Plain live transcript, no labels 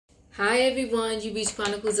Hi everyone, you reached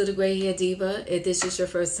Chronicles of the Gray Hair Diva. If this is your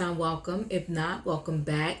first time, welcome. If not, welcome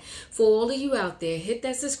back. For all of you out there, hit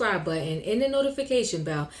that subscribe button and the notification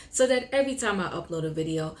bell so that every time I upload a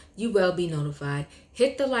video, you will be notified.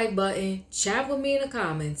 Hit the like button, chat with me in the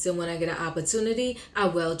comments, and when I get an opportunity, I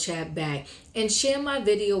will chat back. And share my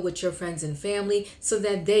video with your friends and family so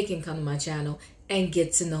that they can come to my channel and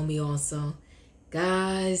get to know me also.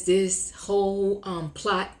 Guys, this whole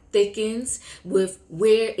plot thickens with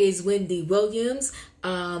where is Wendy Williams,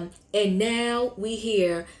 and now we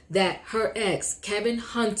hear that her ex Kevin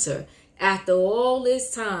Hunter, after all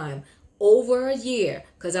this time, over a year,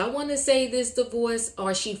 because I want to say this divorce,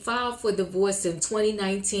 or she filed for divorce in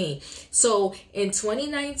 2019. So in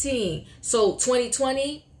 2019, so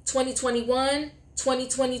 2020, 2021,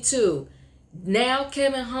 2022, now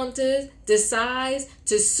Kevin Hunter decides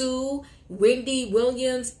to sue Wendy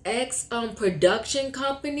Williams' ex production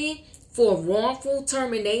company for wrongful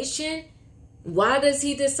termination. Why does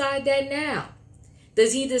he decide that now?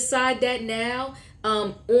 Does he decide that now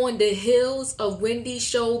on the heels of Wendy's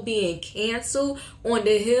show being canceled, on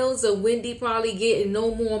the heels of Wendy probably getting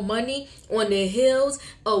no more money, on the heels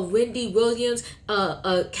of Wendy Williams'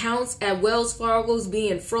 accounts at Wells Fargo's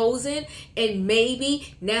being frozen, and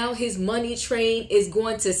maybe now his money train is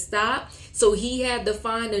going to stop? So he had to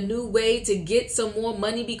find a new way to get some more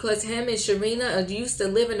money because him and Sharina are used to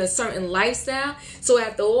living a certain lifestyle. So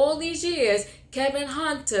after all these years, Kevin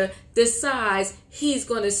Hunter decides he's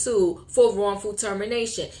going to sue for wrongful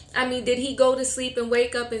termination. I mean, did he go to sleep and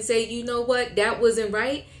wake up and say, you know what, that wasn't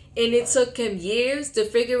right? And it took him years to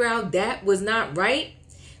figure out that was not right?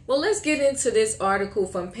 Well, let's get into this article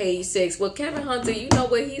from page 6. Well, Kevin Hunter, you know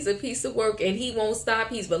what? He's a piece of work and he won't stop.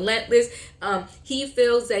 He's relentless. He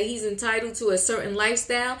feels that he's entitled to a certain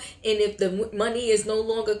lifestyle. And if the money is no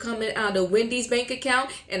longer coming out of Wendy's bank account,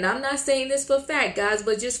 and I'm not saying this for fact, guys,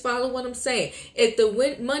 but just follow what I'm saying. If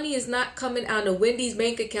the money is not coming out of Wendy's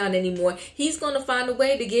bank account anymore, he's going to find a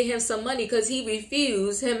way to get him some money because he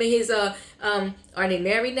refused, him and his, are they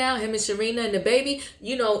married now? Him and Sharina and the baby,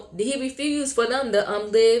 you know, he refused for them to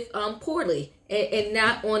live poorly and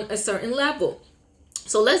not on a certain level.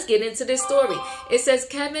 So let's get into this story. It says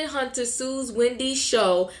Kevin Hunter sues Wendy's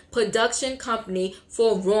show production company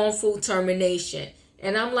for wrongful termination.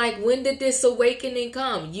 And I'm like, when did this awakening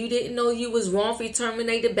come? You didn't know you was wrongfully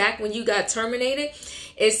terminated back when you got terminated?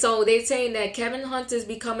 And so they're saying that Kevin Hunter is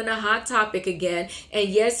becoming a hot topic again. And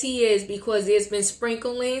yes, he is, because there's been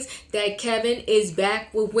sprinklings that Kevin is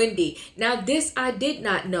back with Wendy. Now, this I did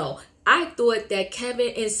not know. I thought that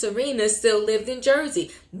Kevin and Serena still lived in Jersey.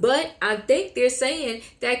 But I think they're saying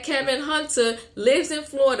that Kevin Hunter lives in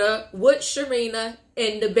Florida with Sharina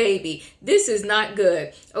and the baby. This is not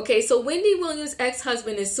good. Okay, so Wendy Williams'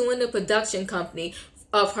 ex-husband is suing the production company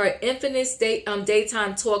of her infamous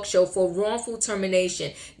daytime talk show for wrongful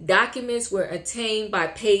termination. Documents were obtained by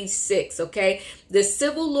page 6, okay? The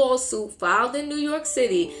civil lawsuit filed in New York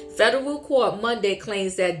City federal court Monday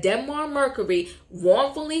claims that Debmar Mercury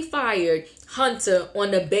wrongfully fired Hunter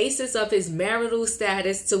on the basis of his marital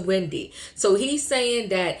status to Wendy. So he's saying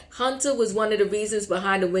that Hunter was one of the reasons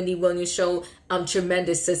behind the Wendy Williams show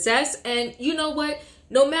tremendous success. And you know what?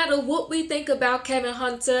 No matter what we think about Kevin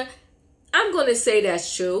Hunter, I'm going to say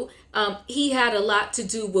that's true. He had a lot to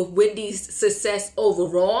do with Wendy's success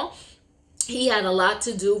overall. He had a lot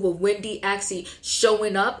to do with Wendy actually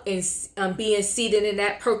showing up and being seated in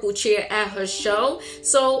that purple chair at her show.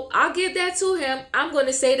 So I'll give that to him. I'm going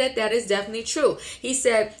to say that that is definitely true. He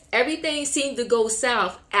said everything seemed to go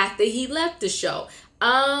south after he left the show.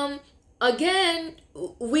 Again,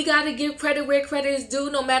 we got to give credit where credit is due,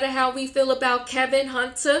 no matter how we feel about Kevin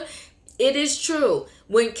Hunter. It is true.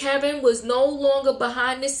 When Kevin was no longer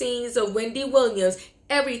behind the scenes of Wendy Williams,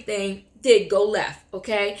 everything did go left,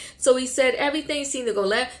 okay? So he said everything seemed to go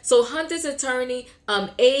left. So Hunter's attorney,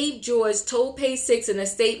 Abe George, told Page 6 in a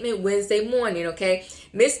statement Wednesday morning, okay?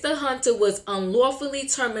 Mr. Hunter was unlawfully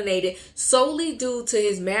terminated solely due to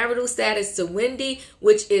his marital status to Wendy,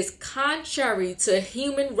 which is contrary to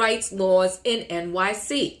human rights laws in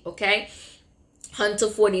NYC, okay? Hunter,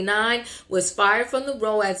 49, was fired from the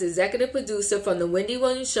role as executive producer from the Wendy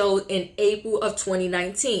Williams show in April of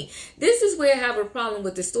 2019. This is where I have a problem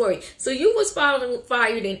with the story. So you was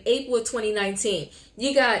fired in April of 2019.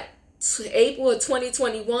 You got April of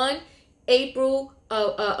 2021, April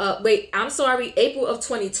of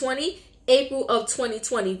 2020, April of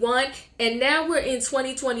 2021, and now we're in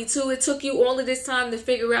 2022. It took you all of this time to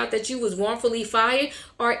figure out that you was wrongfully fired,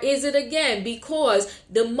 or is it again because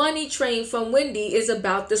the money train from Wendy is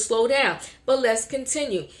about to slow down? But let's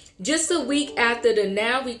continue. Just a week after the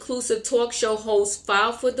now reclusive talk show host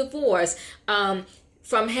filed for divorce,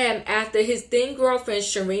 from him after his then girlfriend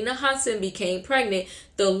Sharina Hudson became pregnant.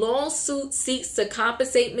 The lawsuit seeks to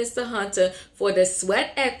compensate Mr. Hunter for the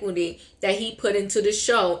sweat equity that he put into the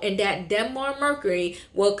show, and that Debmar Mercury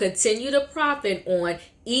will continue to profit on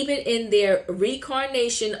even in their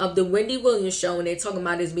reincarnation of the Wendy Williams show. And they're talking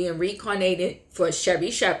about this being reincarnated for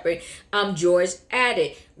Sherry Shepherd. George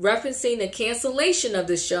added, referencing the cancellation of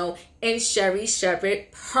the show and Sherry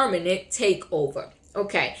Shepherd permanent takeover.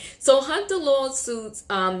 Okay, so Hunter lawsuits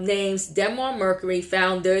names Debmar Mercury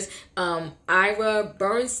founders Ira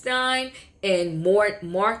Bernstein and Mort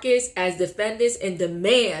Marcus as defendants and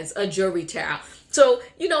demands a jury trial. So,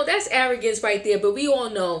 you know, that's arrogance right there. But we all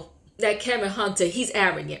know that Kevin Hunter, he's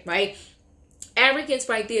arrogant, right? Arrogance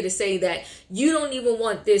right there to say that you don't even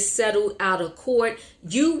want this settled out of court.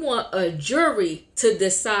 You want a jury to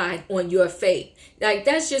decide on your fate. Like,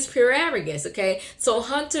 that's just pure arrogance, okay? So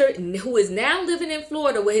Hunter, who is now living in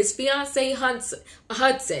Florida with his fiancee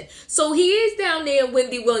Hudson. So he is down there in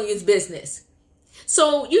Wendy Williams' business.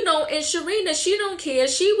 So, you know, and Sharina, she don't care.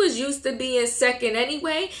 She was used to being second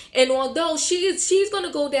anyway. And although she's going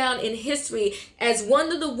to go down in history as one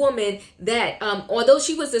of the women that, although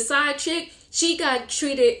she was the side chick, she got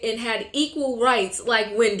treated and had equal rights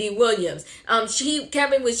like Wendy Williams.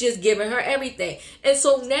 Kevin was just giving her everything. And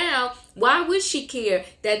so now, why would she care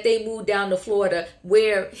that they moved down to Florida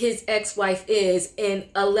where his ex-wife is and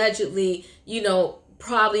allegedly, you know,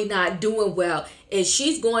 probably not doing well? And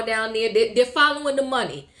she's going down there. They're following the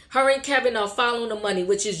money. Her and Kevin are following the money,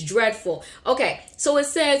 which is dreadful. Okay, so it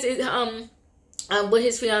says with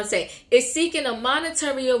his fiance is seeking a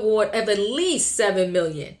monetary award of at least $7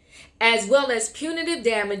 million. As well as punitive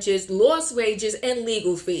damages, lost wages, and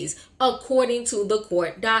legal fees, according to the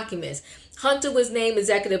court documents. Hunter was named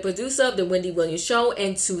executive producer of the Wendy Williams Show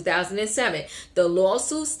in 2007. The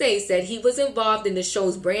lawsuit states that he was involved in the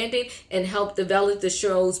show's branding and helped develop the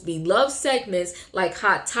show's beloved segments like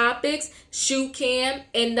Hot Topics, Shoe Cam,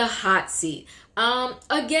 and The Hot Seat.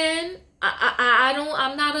 Again,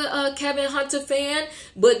 I'm not a Kevin Hunter fan,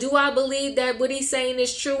 but do I believe that what he's saying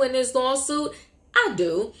is true in this lawsuit? I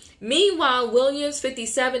do. Meanwhile, Williams,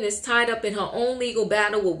 57, is tied up in her own legal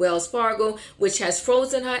battle with Wells Fargo, which has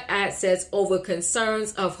frozen her assets over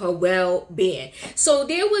concerns of her well-being. So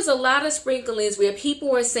there was a lot of sprinklings where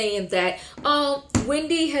people were saying that, oh,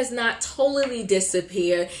 Wendy has not totally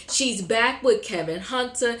disappeared. She's back with Kevin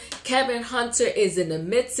Hunter. Kevin Hunter is in the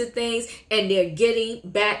midst of things, and they're getting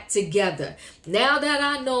back together. Now that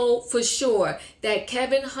I know for sure that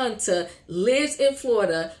Kevin Hunter lives in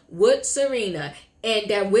Florida with Serena,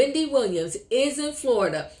 and that Wendy Williams is in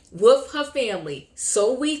Florida with her family,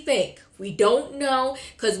 so we think. We don't know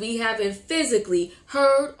because we haven't physically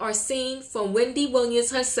heard or seen from Wendy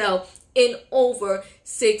Williams herself in over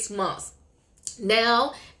 6 months.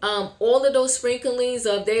 Now, all of those sprinklings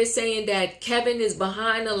of they're saying that Kevin is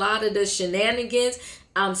behind a lot of the shenanigans,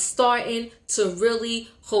 I'm starting to really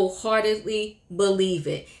wholeheartedly believe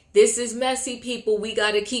it. This is messy, people. We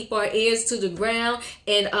got to keep our ears to the ground.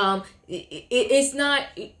 And it's not,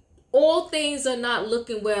 all things are not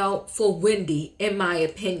looking well for Wendy, in my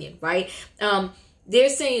opinion, right? They're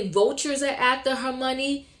saying vultures are after her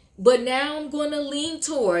money. But now I'm going to lean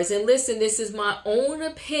towards, and listen, this is my own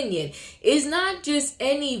opinion. It's not just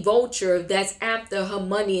any vulture that's after her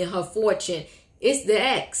money and her fortune. It's the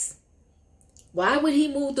ex. Why would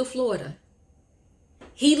he move to Florida?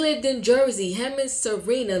 He lived in Jersey. Him and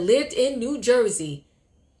Serena lived in New Jersey.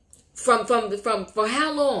 From for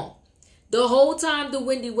how long? The whole time the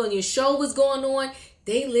Wendy Williams show was going on,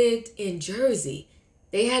 they lived in Jersey.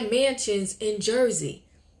 They had mansions in Jersey.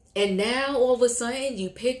 And now all of a sudden you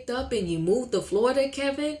picked up and you moved to Florida,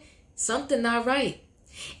 Kevin? Something not right.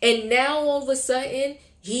 And now all of a sudden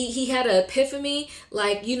he had an epiphany,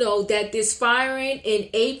 like, you know, that this firing in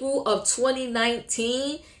April of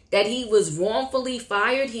 2019, that he was wrongfully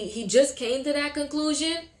fired. He just came to that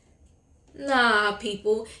conclusion. Nah,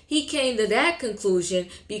 people. He came to that conclusion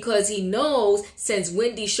because he knows since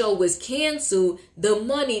Wendy's show was canceled, the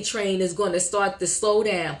money train is going to start to slow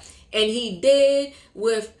down. And he did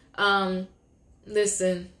with,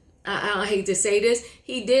 listen, I hate to say this,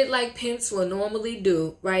 he did like pimps will normally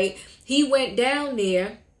do, right? He went down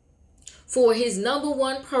there for his number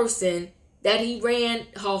one person that he ran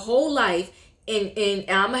her whole life, and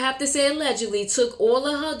I'm going to have to say allegedly, took all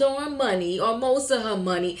of her darn money or most of her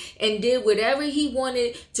money and did whatever he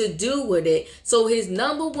wanted to do with it. So his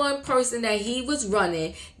number one person that he was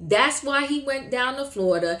running, that's why he went down to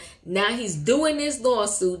Florida. Now he's doing this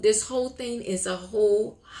lawsuit. This whole thing is a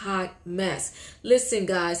whole hot mess. Listen,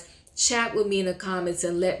 guys, chat with me in the comments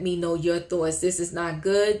and let me know your thoughts. This is not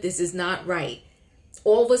good. This is not right.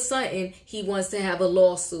 All of a sudden, he wants to have a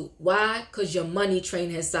lawsuit. Why? Because your money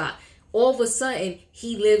train has stopped. All of a sudden,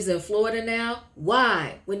 he lives in Florida now.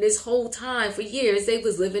 Why? When this whole time, for years, they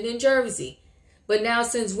was living in Jersey. But now,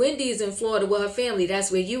 since Wendy is in Florida with her family,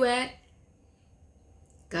 that's where you at?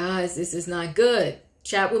 Guys, this is not good.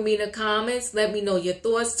 Chat with me in the comments. Let me know your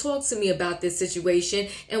thoughts. Talk to me about this situation.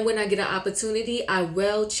 And when I get an opportunity, I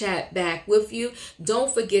will chat back with you.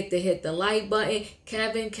 Don't forget to hit the like button.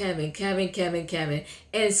 Kevin,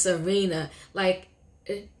 and Serena. Like,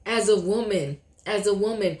 as a woman,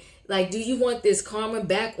 like, do you want this karma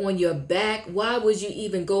back on your back? Why would you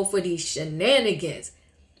even go for these shenanigans?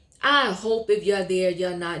 I hope if you're there,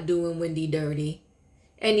 you're not doing Wendy dirty.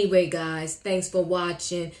 Anyway, guys, thanks for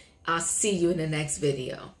watching. I'll see you in the next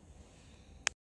video.